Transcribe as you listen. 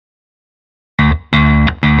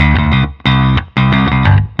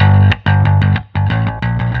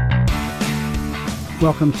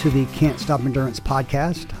Welcome to the Can't Stop Endurance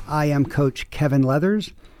podcast. I am Coach Kevin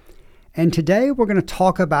Leathers, and today we're going to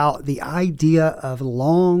talk about the idea of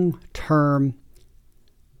long-term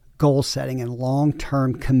goal setting and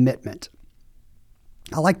long-term commitment.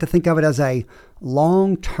 I like to think of it as a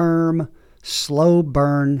long-term, slow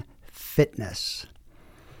burn fitness.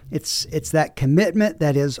 It's that commitment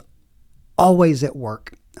that is always at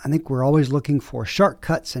work. I think we're always looking for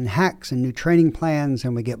shortcuts and hacks and new training plans,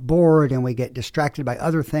 and we get bored and we get distracted by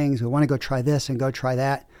other things. We want to go try this and go try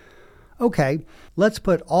that. Okay, let's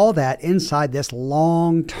put all that inside this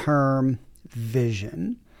long-term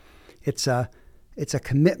vision. It's a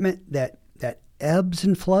commitment that ebbs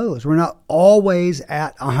and flows. We're not always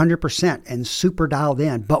at 100% and super dialed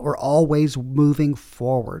in, but we're always moving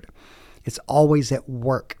forward. It's always at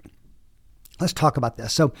work. Let's talk about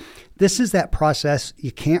this. So this is that process.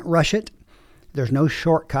 You can't rush it. There's no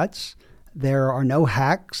shortcuts. There are no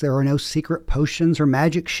hacks. There are no secret potions or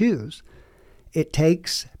magic shoes. It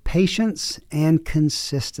takes patience and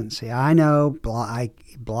consistency. I know, blah,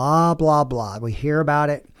 blah, blah. We hear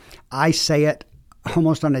about it. I say it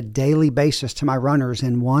almost on a daily basis to my runners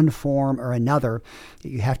in one form or another.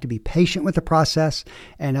 You have to be patient with the process,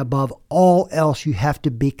 and above all else, you have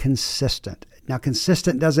to be consistent. Now,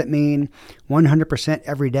 consistent doesn't mean 100%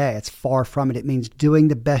 every day. It's far from it. It means doing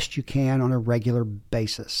the best you can on a regular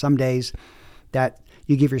basis. Some days that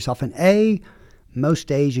you give yourself an A, most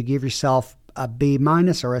days you give yourself a B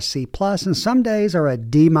minus or a C plus, and some days are a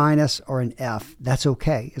D minus or an F. That's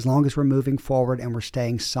okay, as long as we're moving forward and we're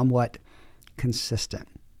staying somewhat consistent.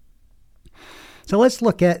 So let's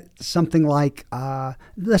look at something like,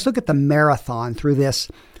 let's look at the marathon through this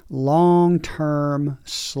long-term,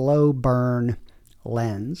 slow burn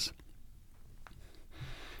lens.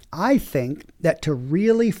 I think that to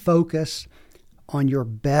really focus on your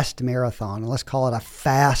best marathon, let's call it a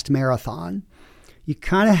fast marathon, you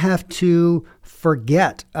kind of have to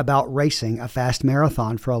forget about racing a fast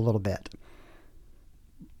marathon for a little bit.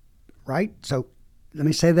 Right? So let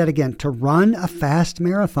me say that again. To run a fast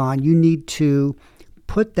marathon, you need to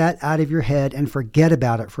put that out of your head and forget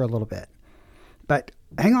about it for a little bit. But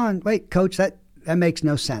hang on, wait, Coach, that makes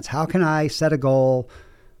no sense. How can I set a goal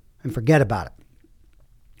and forget about it?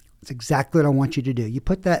 It's exactly what I want you to do.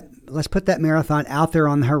 Let's put that marathon out there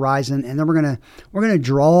on the horizon, and then we're gonna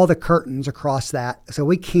draw the curtains across that so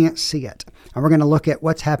we can't see it. And we're gonna look at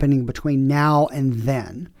what's happening between now and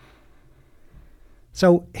then.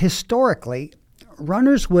 So historically,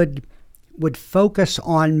 runners would focus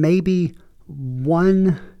on maybe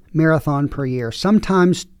one marathon per year,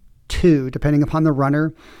 sometimes two, depending upon the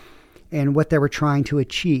runner and what they were trying to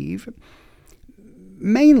achieve.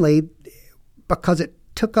 Mainly because it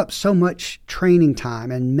took up so much training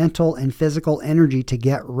time and mental and physical energy to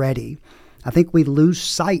get ready. I think we lose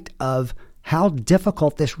sight of how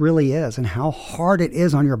difficult this really is and how hard it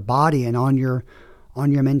is on your body and on your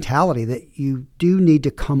mentality, that you do need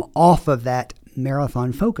to come off of that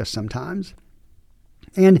marathon focus sometimes.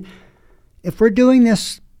 And if we're doing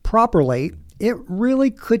this properly, it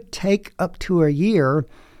really could take up to a year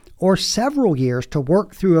or several years to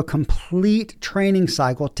work through a complete training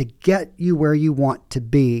cycle to get you where you want to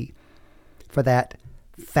be for that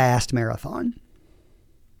fast marathon.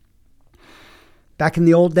 Back in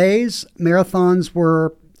the old days, marathons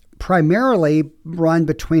were primarily run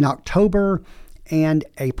between October and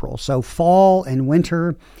April, so fall and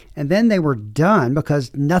winter, and then they were done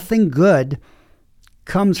because nothing good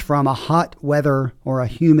comes from a hot weather or a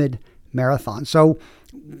humid marathon. So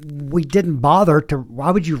we didn't bother to,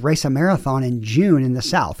 why would you race a marathon in June in the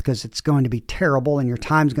South? Because it's going to be terrible and your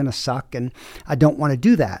time's going to suck, and I don't want to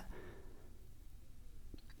do that.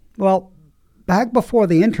 Well, back before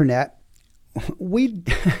the internet, we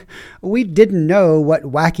didn't know what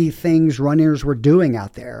wacky things runners were doing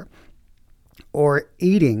out there, or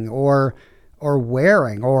eating, or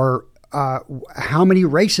wearing, or how many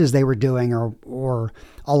races they were doing, or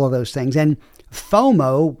all of those things. And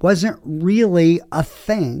FOMO wasn't really a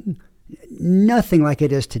thing, nothing like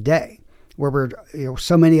it is today, where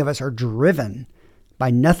so many of us are driven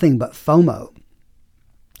by nothing but FOMO,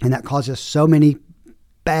 and that causes so many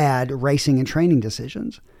bad racing and training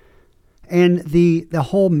decisions. And the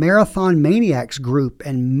whole Marathon Maniacs group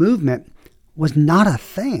and movement was not a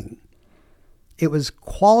thing. It was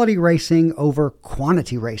quality racing over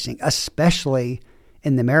quantity racing, especially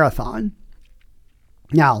in the marathon.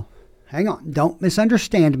 Now, hang on. Don't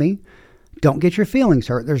misunderstand me. Don't get your feelings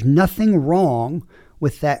hurt. There's nothing wrong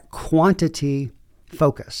with that quantity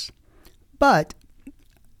focus. But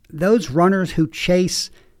those runners who chase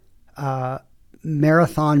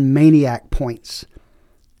marathon maniac points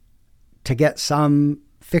to get some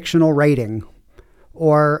fictional rating,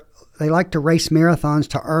 or they like to race marathons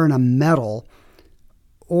to earn a medal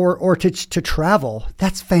or to travel.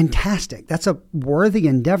 That's fantastic. That's a worthy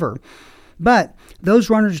endeavor. But those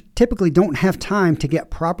runners typically don't have time to get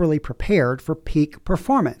properly prepared for peak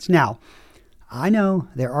performance. Now, I know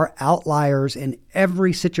there are outliers in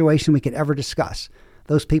every situation we could ever discuss.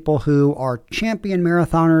 Those people who are champion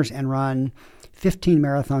marathoners and run 15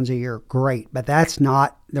 marathons a year, great. But that's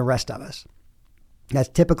not the rest of us. That's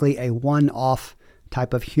typically a one-off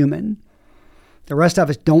type of human. The rest of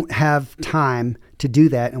us don't have time to do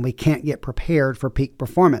that, and we can't get prepared for peak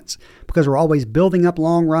performance because we're always building up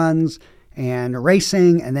long runs and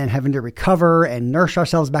racing and then having to recover and nurse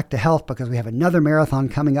ourselves back to health because we have another marathon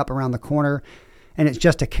coming up around the corner, and it's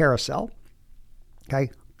just a carousel. Okay.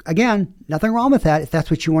 Again, nothing wrong with that if that's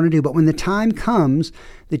what you want to do. But when the time comes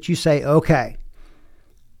that you say, okay,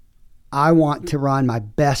 I want to run my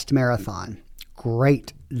best marathon,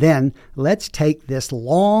 great. Then let's take this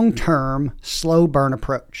long-term, slow burn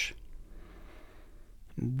approach.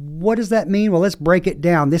 What does that mean? Well, let's break it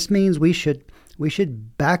down. This means we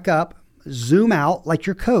should back up, zoom out like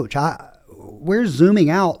your coach. We're zooming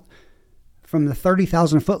out from the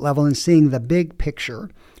 30,000 foot level and seeing the big picture.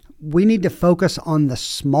 We need to focus on the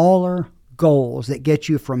smaller goals that get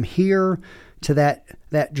you from here to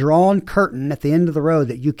that drawn curtain at the end of the road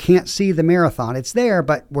that you can't see the marathon. It's there,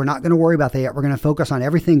 but we're not going to worry about that yet. We're going to focus on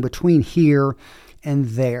everything between here and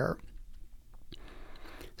there.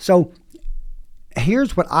 So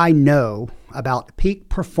here's what I know about peak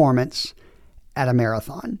performance at a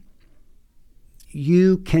marathon.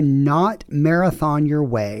 You cannot marathon your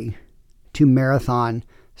way to marathon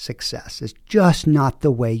success. It's just not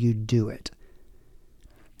the way you do it.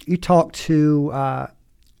 You talk to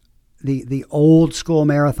the old school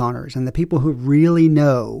marathoners and the people who really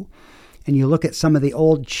know, and you look at some of the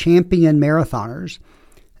old champion marathoners,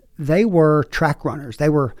 they were track runners. They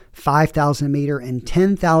were 5,000 meter and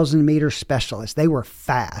 10,000 meter specialists. They were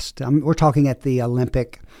fast. We're talking at the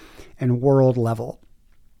Olympic and world level.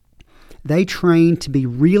 They trained to be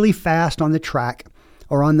really fast on the track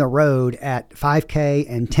or on the road at 5K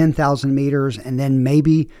and 10,000 meters and then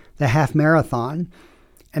maybe the half marathon.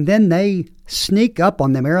 And then they sneak up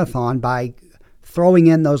on the marathon by throwing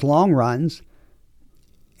in those long runs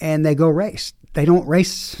and they go race. They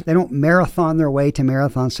don't marathon their way to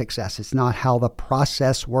marathon success. It's not how the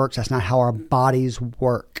process works. That's not how our bodies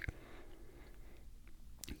work.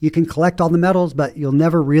 You can collect all the medals, but you'll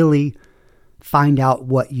never really find out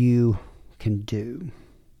what you can do.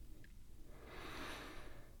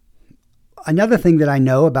 Another thing that I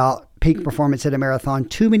know about peak performance at a marathon,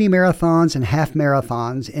 too many marathons and half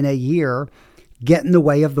marathons in a year get in the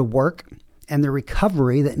way of the work and the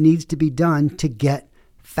recovery that needs to be done to get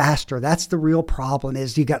faster. That's the real problem,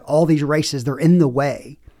 is you got all these races, they're in the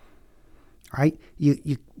way, right?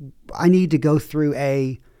 I need to go through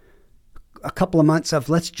a couple of months of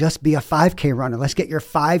let's just be a 5K runner. Let's get your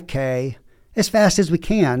 5K as fast as we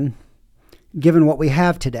can, given what we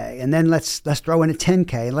have today. And then let's throw in a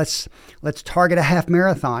 10K and let's target a half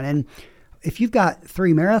marathon. And if you've got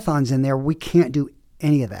 3 marathons in there, we can't do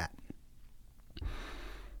any of that.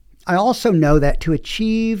 I also know that to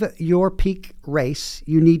achieve your peak race,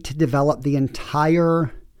 you need to develop the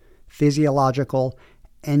entire physiological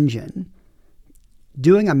engine.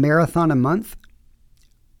 Doing a marathon a month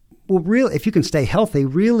will really, if you can stay healthy,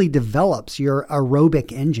 really develops your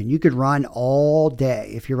aerobic engine. You could run all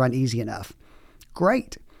day if you run easy enough.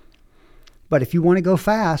 Great. But if you want to go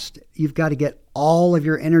fast, you've got to get all of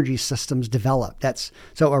your energy systems developed.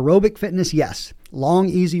 So aerobic fitness, yes. Long,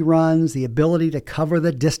 easy runs, the ability to cover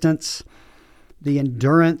the distance, the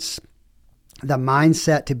endurance, the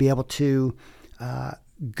mindset to be able to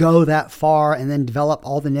go that far and then develop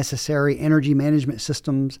all the necessary energy management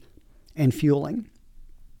systems and fueling.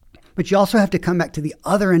 But you also have to come back to the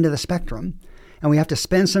other end of the spectrum, and we have to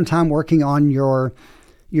spend some time working on your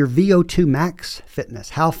VO2 max fitness.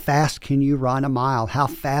 How fast can you run a mile? How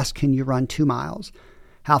fast can you run 2 miles?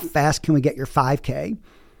 How fast can we get your 5K?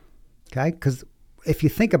 Okay, because if you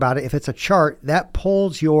think about it, if it's a chart, that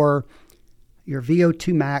pulls your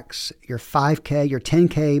VO2 max, your 5K, your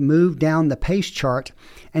 10K, move down the pace chart,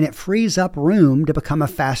 and it frees up room to become a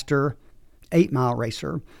faster 8-mile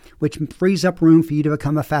racer, which frees up room for you to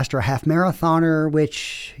become a faster half marathoner,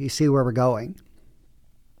 which you see where we're going.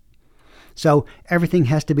 So everything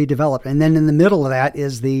has to be developed. And then in the middle of that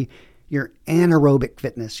is your anaerobic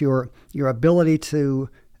fitness, your ability to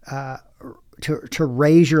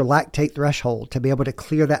raise your lactate threshold, to be able to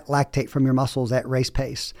clear that lactate from your muscles at race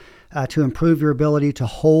pace, to improve your ability to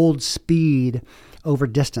hold speed over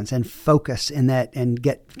distance and focus in that and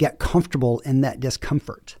get comfortable in that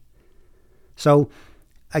discomfort. So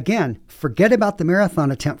again, forget about the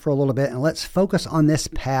marathon attempt for a little bit and let's focus on this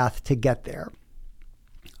path to get there.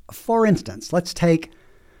 For instance, let's take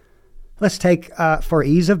for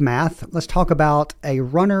ease of math, let's talk about a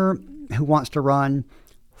runner who wants to run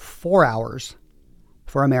 4 hours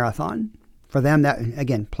for a marathon. For them, that,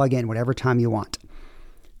 again, plug in whatever time you want.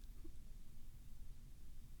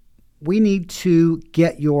 We need to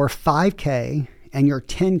get your 5K and your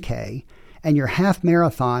 10K and your half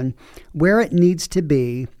marathon where it needs to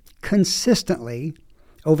be consistently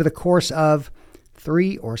over the course of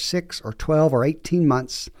 3 or 6 or 12 or 18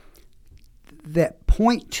 months that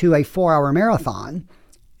point to a 4-hour marathon,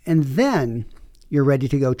 and then you're ready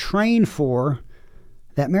to go train for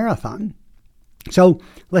that marathon. So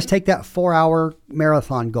let's take that 4-hour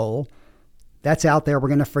marathon goal. That's out there. We're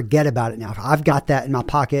going to forget about it now. I've got that in my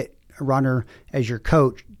pocket, runner, as your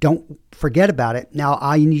coach. Don't forget about it. Now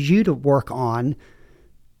I need you to work on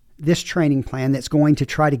this training plan that's going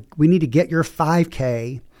to we need to get your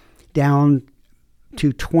 5K down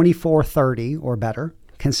to 24:30 or better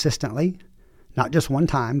consistently, not just one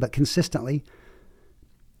time, but consistently.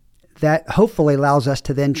 That hopefully allows us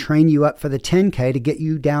to then train you up for the 10K to get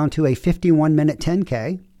you down to a 51-minute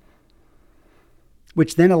 10K,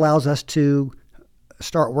 which then allows us to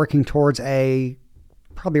start working towards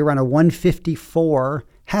probably around a 154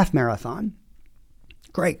 half marathon.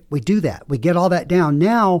 Great. We do that. We get all that down.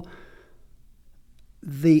 Now,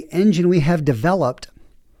 the engine we have developed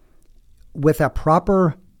with a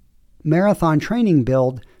proper marathon training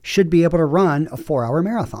build should be able to run a 4-hour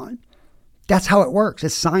marathon. That's how it works.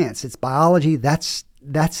 It's science. It's biology. That's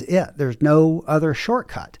it. There's no other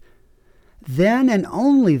shortcut. Then and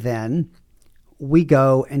only then we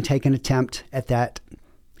go and take an attempt at that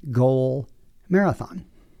goal marathon.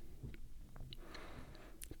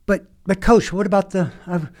 But coach, what about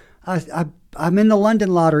I'm in the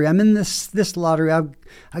London lottery. I'm in this lottery.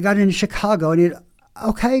 I got into Chicago.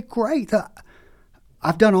 Okay, great.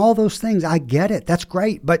 I've done all those things. I get it. That's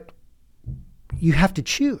great. But you have to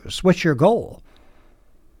choose. What's your goal?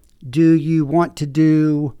 Do you want to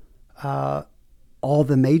do all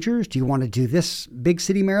the majors? Do you want to do this big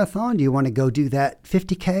city marathon? Do you want to go do that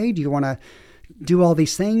 50K? Do you want to do all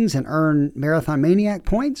these things and earn Marathon Maniac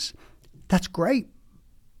points? That's great.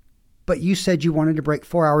 But you said you wanted to break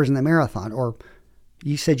 4 hours in the marathon, or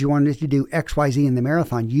you said you wanted to do XYZ in the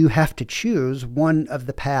marathon. You have to choose one of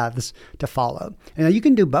the paths to follow. And you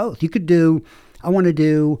can do both. You could do, I want to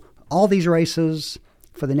do all these races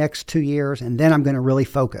for the next 2 years, and then I'm going to really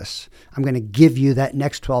focus. I'm going to give you that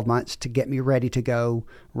next 12 months to get me ready to go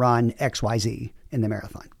run XYZ in the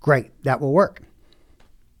marathon. Great. That will work.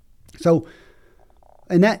 So,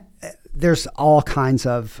 and that, there's all kinds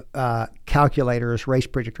of calculators, race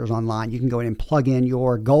predictors online. You can go in and plug in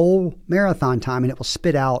your goal marathon time, and it will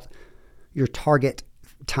spit out your target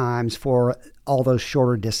times for all those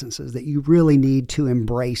shorter distances that you really need to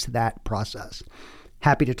embrace that process.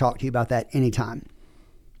 Happy to talk to you about that anytime.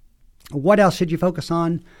 What else should you focus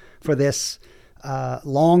on for this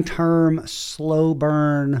long-term, slow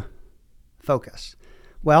burn focus?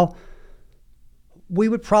 Well, we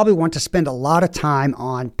would probably want to spend a lot of time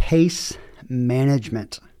on pace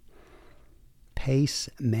management. Pace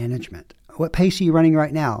management. What pace are you running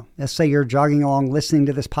right now? Let's say you're jogging along listening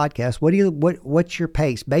to this podcast. What's your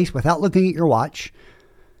pace? Based, without looking at your watch,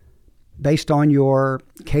 based on your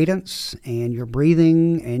cadence and your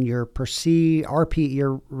breathing and your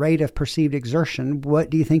your rate of perceived exertion, what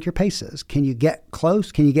do you think your pace is? Can you get close?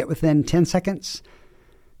 Can you get within 10 seconds?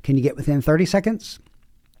 Can you get within 30 seconds?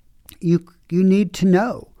 You need to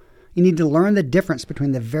know. You need to learn the difference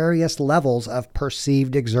between the various levels of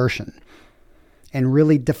perceived exertion and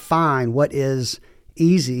really define what is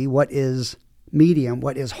easy, what is medium,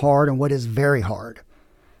 what is hard, and what is very hard.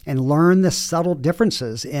 And learn the subtle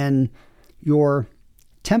differences in your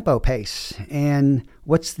tempo pace and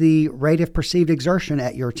what's the rate of perceived exertion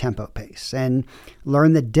at your tempo pace. And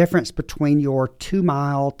learn the difference between your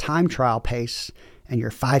 2-mile time trial pace and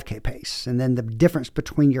your 5K pace, and then the difference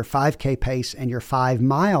between your 5K pace and your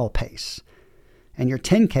 5-mile pace, and your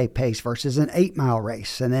 10K pace versus an 8-mile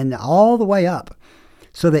race, and then all the way up,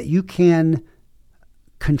 so that you can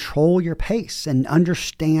control your pace and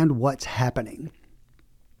understand what's happening.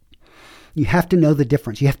 You have to know the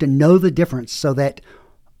difference. You have to know the difference so that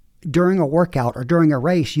during a workout or during a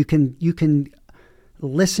race, you can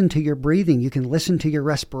listen to your breathing, you can listen to your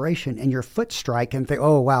respiration and your foot strike and think,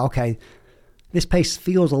 oh, wow, okay, this pace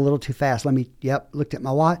feels a little too fast. Looked at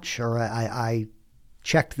my watch, or I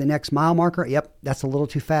checked the next mile marker. Yep, that's a little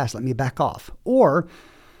too fast. Let me back off. Or,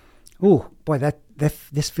 oh, boy,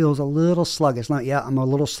 this feels a little sluggish. I'm a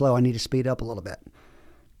little slow. I need to speed up a little bit.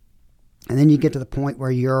 And then you get to the point where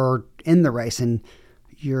you're in the race and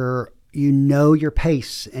you know your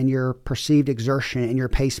pace and your perceived exertion and your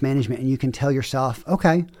pace management, and you can tell yourself,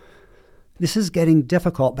 okay, this is getting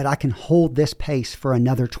difficult, but I can hold this pace for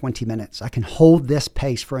another 20 minutes. I can hold this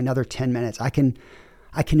pace for another 10 minutes. I can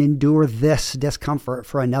endure this discomfort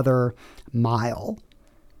for another mile.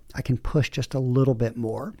 I can push just a little bit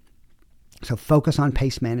more. So focus on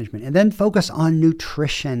pace management, and then focus on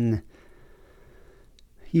nutrition.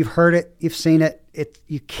 You've heard it, you've seen it.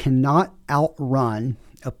 You cannot outrun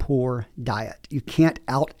a poor diet. You can't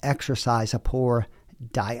out-exercise a poor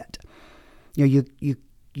diet. You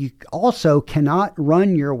also cannot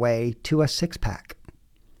run your way to a six-pack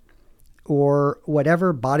or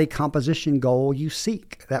whatever body composition goal you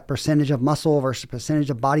seek, that percentage of muscle versus percentage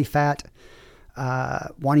of body fat,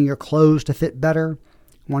 wanting your clothes to fit better,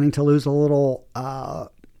 wanting to lose a little,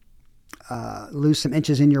 lose some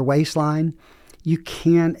inches in your waistline. You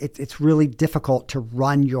can, it's really difficult to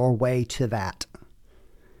run your way to that.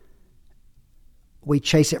 We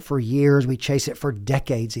chase it for years. We chase it for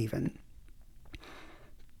decades even.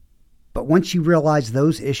 But once you realize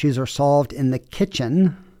those issues are solved in the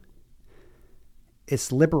kitchen,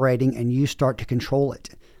 it's liberating and you start to control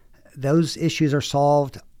it. Those issues are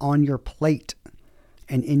solved on your plate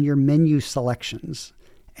and in your menu selections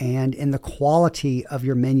and in the quality of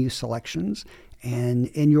your menu selections and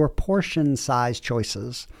in your portion size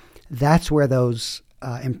choices. That's where those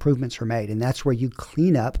improvements are made, and that's where you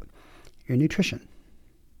clean up your nutrition.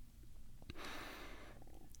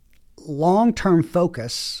 Long-term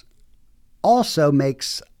focus also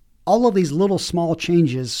makes all of these little small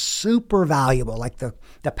changes super valuable, like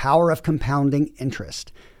the power of compounding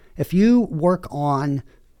interest. If you work on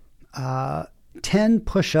 10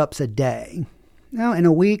 push-ups a day, now in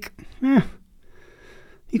a week,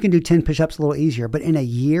 you can do 10 push-ups a little easier, but in a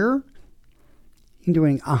year, you're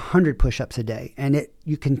doing 100 push-ups a day, and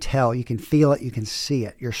you can tell, you can feel it, you can see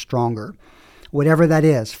it, you're stronger. Whatever that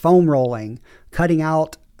is, foam rolling, cutting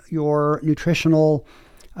out your nutritional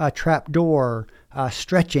trapdoor,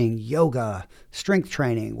 stretching, yoga, strength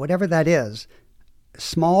training, whatever that is,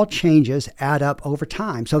 small changes add up over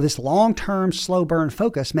time. So this long-term slow burn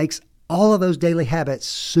focus makes all of those daily habits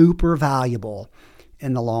super valuable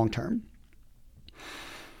in the long term.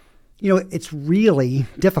 It's really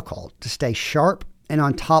difficult to stay sharp and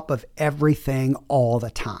on top of everything all the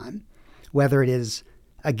time, whether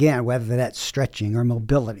that's stretching or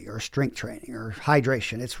mobility or strength training or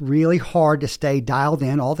hydration. It's really hard to stay dialed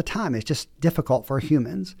in all the time. It's just difficult for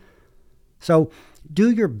humans. So do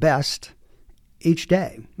your best each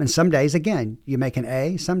day. And some days, again, you make an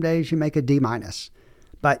A, some days you make a D-,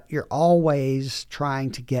 but you're always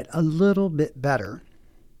trying to get a little bit better.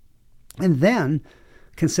 And then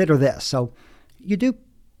consider this. So you do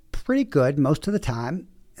pretty good most of the time,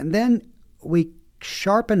 and then we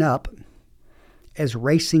sharpen up as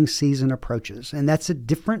racing season approaches. And that's a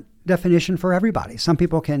different definition for everybody. Some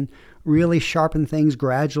people can really sharpen things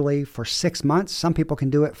gradually for 6 months. Some people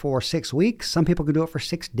can do it for 6 weeks. Some people can do it for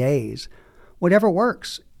 6 days. Whatever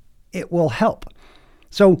works, it will help.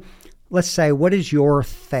 So let's say, what is your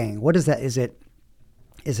thing? What is that? Is it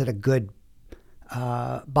a good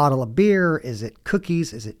bottle of beer? Is it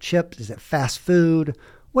cookies? Is it chips? Is it fast food?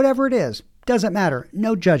 Whatever it is, doesn't matter.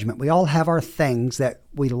 No judgment. We all have our things that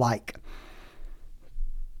we like.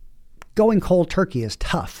 Going cold turkey is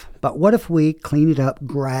tough, but what if we clean it up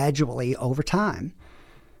gradually over time?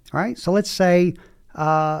 All right, so let's say,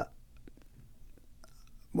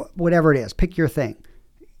 whatever it is, pick your thing.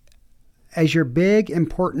 As your big,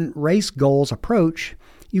 important race goals approach,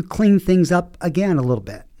 you clean things up again a little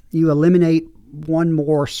bit. You eliminate one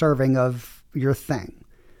more serving of your thing,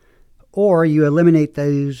 or you eliminate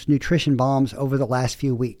those nutrition bombs over the last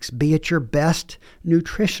few weeks. Be at your best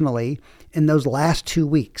nutritionally in those last 2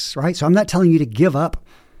 weeks, right? So I'm not telling you to give up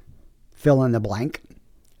fill in the blank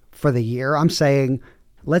for the year. I'm saying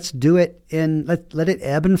let's do it let it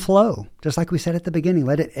ebb and flow. Just like we said at the beginning,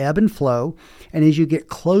 let it ebb and flow. And as you get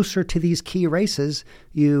closer to these key races,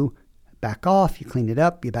 you back off, you clean it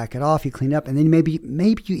up, you back it off, you clean it up, and then maybe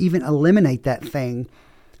you even eliminate that thing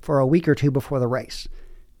for a week or two before the race.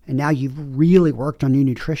 And now you've really worked on your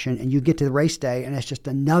nutrition, and you get to the race day, and it's just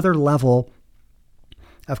another level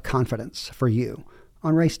of confidence for you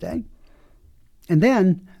on race day. And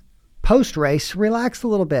then post-race, relax a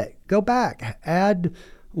little bit. Go back, add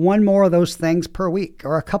one more of those things per week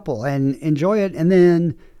or a couple and enjoy it. And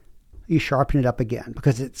then you sharpen it up again,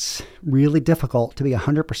 because it's really difficult to be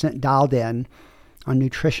 100% dialed in on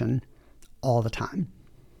nutrition all the time.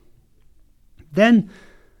 Then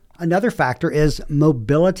another factor is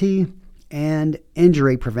mobility and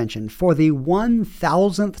injury prevention. For the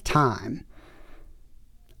 1,000th time,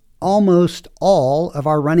 almost all of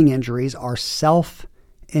our running injuries are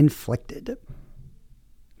self-inflicted,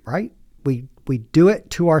 right? We do it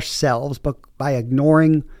to ourselves by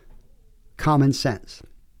ignoring common sense.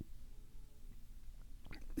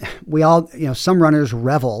 We all, some runners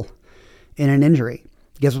revel in an injury.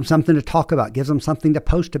 Gives them something to talk about, gives them something to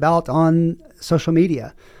post about on social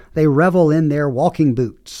media. They revel in their walking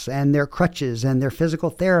boots and their crutches and their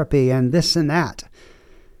physical therapy and this and that.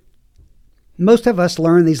 Most of us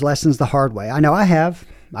learn these lessons the hard way. I know I have.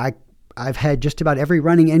 I've had just about every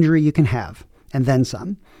running injury you can have, and then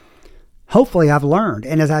some. Hopefully I've learned.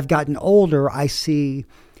 And as I've gotten older, I see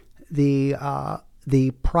the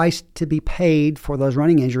price to be paid for those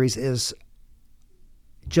running injuries is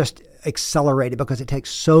just accelerated because it takes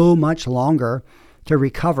so much longer to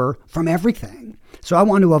recover from everything. So I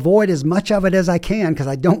want to avoid as much of it as I can because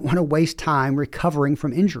I don't want to waste time recovering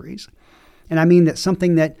from injuries. And I mean that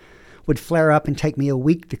something that would flare up and take me a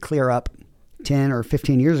week to clear up 10 or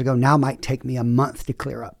 15 years ago now might take me a month to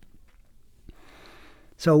clear up.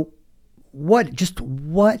 So what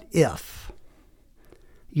if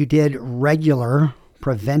you did regular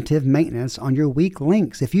preventive maintenance on your weak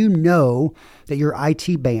links? If you know that your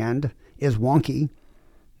IT band is wonky,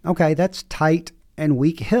 okay, that's tight and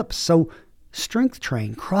weak hips. So strength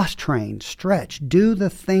train, cross train, stretch, do the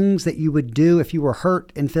things that you would do if you were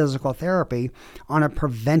hurt in physical therapy on a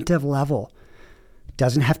preventive level. It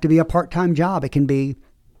doesn't have to be a part-time job. It can be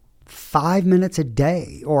 5 minutes a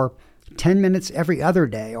day or 10 minutes every other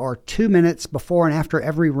day or 2 minutes before and after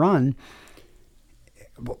every run.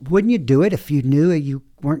 Wouldn't you do it if you knew you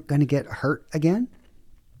weren't going to get hurt again?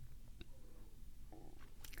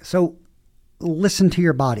 So listen to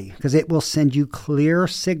your body because it will send you clear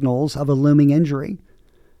signals of a looming injury.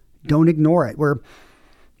 Don't ignore it.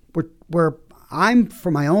 I'm,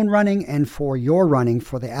 for my own running and for your running,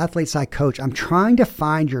 for the athletes I coach, I'm trying to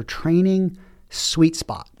find your training sweet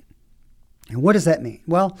spot. And what does that mean?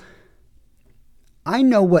 Well, I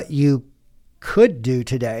know what you could do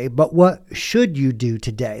today, but what should you do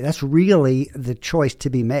today? That's really the choice to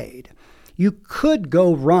be made. You could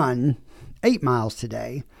go run 8 miles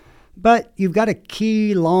today, but you've got a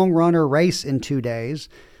key long run or race in 2 days.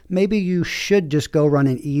 Maybe you should just go run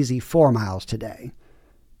an easy 4 miles today.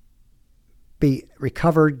 Be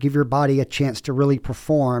recovered, give your body a chance to really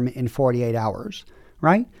perform in 48 hours,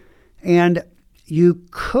 right? And you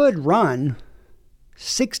could run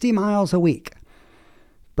 60 miles a week,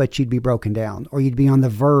 but you'd be broken down or you'd be on the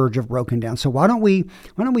verge of broken down. So why don't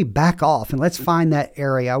we back off and let's find that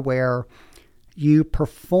area where you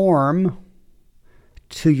perform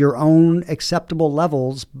to your own acceptable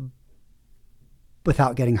levels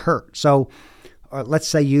without getting hurt. So let's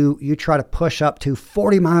say you try to push up to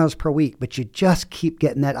 40 miles per week, but you just keep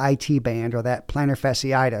getting that IT band or that plantar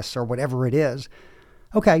fasciitis or whatever it is.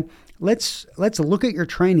 Okay, let's look at your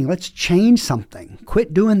training. Let's change something.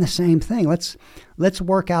 Quit doing the same thing. Let's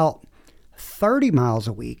work out 30 miles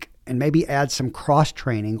a week and maybe add some cross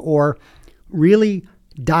training or really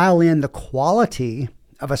dial in the quality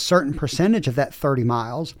of a certain percentage of that 30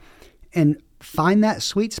 miles and find that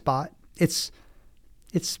sweet spot. It's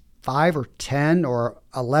 5 or 10 or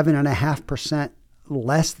 11.5%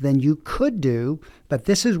 less than you could do, but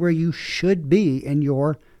this is where you should be in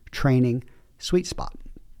your training sweet spot.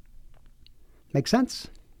 Make sense?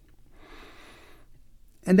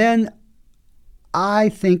 And then I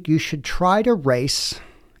think you should try to race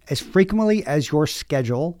as frequently as your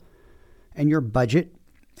schedule and your budget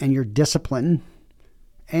and your discipline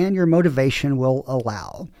and your motivation will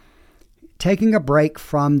allow. Taking a break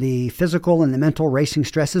from the physical and the mental racing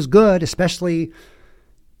stress is good, especially,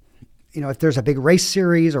 if there's a big race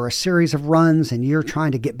series or a series of runs and you're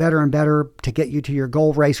trying to get better and better to get you to your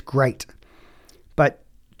goal race, great. But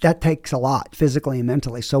that takes a lot physically and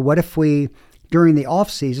mentally. So what if we, during the off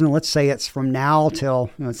season, let's say it's from now till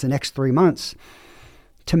it's the next 3 months,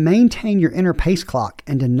 to maintain your inner pace clock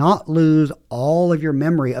and to not lose all of your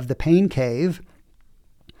memory of the pain cave,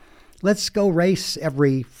 let's go race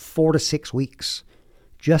every 4 to 6 weeks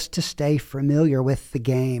just to stay familiar with the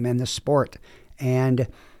game and the sport. And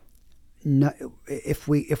if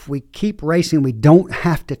we keep racing, we don't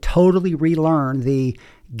have to totally relearn the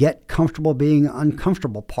get comfortable being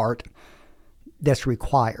uncomfortable part that's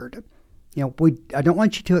required. I don't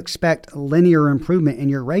want you to expect linear improvement in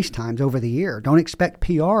your race times over the year. Don't expect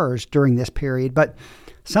PRs during this period, but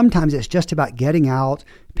sometimes it's just about getting out,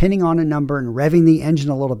 pinning on a number and revving the engine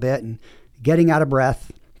a little bit and getting out of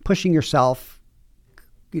breath, pushing yourself,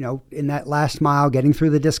 in that last mile, getting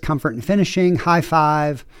through the discomfort and finishing, high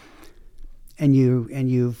five, and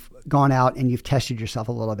you've gone out and you've tested yourself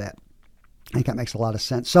a little bit. I think that makes a lot of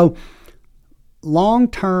sense. So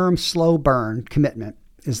long-term slow burn commitment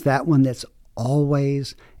is that one that's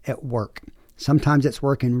always at work. Sometimes it's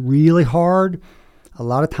working really hard. A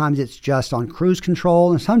lot of times it's just on cruise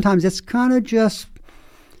control. And sometimes it's kind of just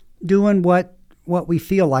doing what we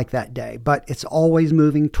feel like that day. But it's always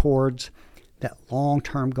moving towards that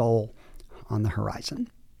long-term goal on the horizon.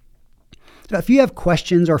 So if you have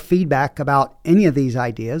questions or feedback about any of these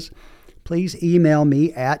ideas, please email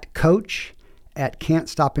me at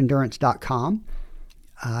coach@can'tstopendurance.com.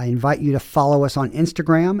 I invite you to follow us on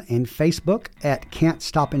Instagram and Facebook at Can't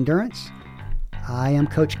Stop Endurance. I am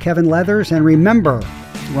Coach Kevin Leathers, and remember,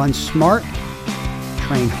 run smart,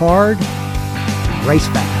 train hard, race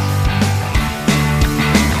fast.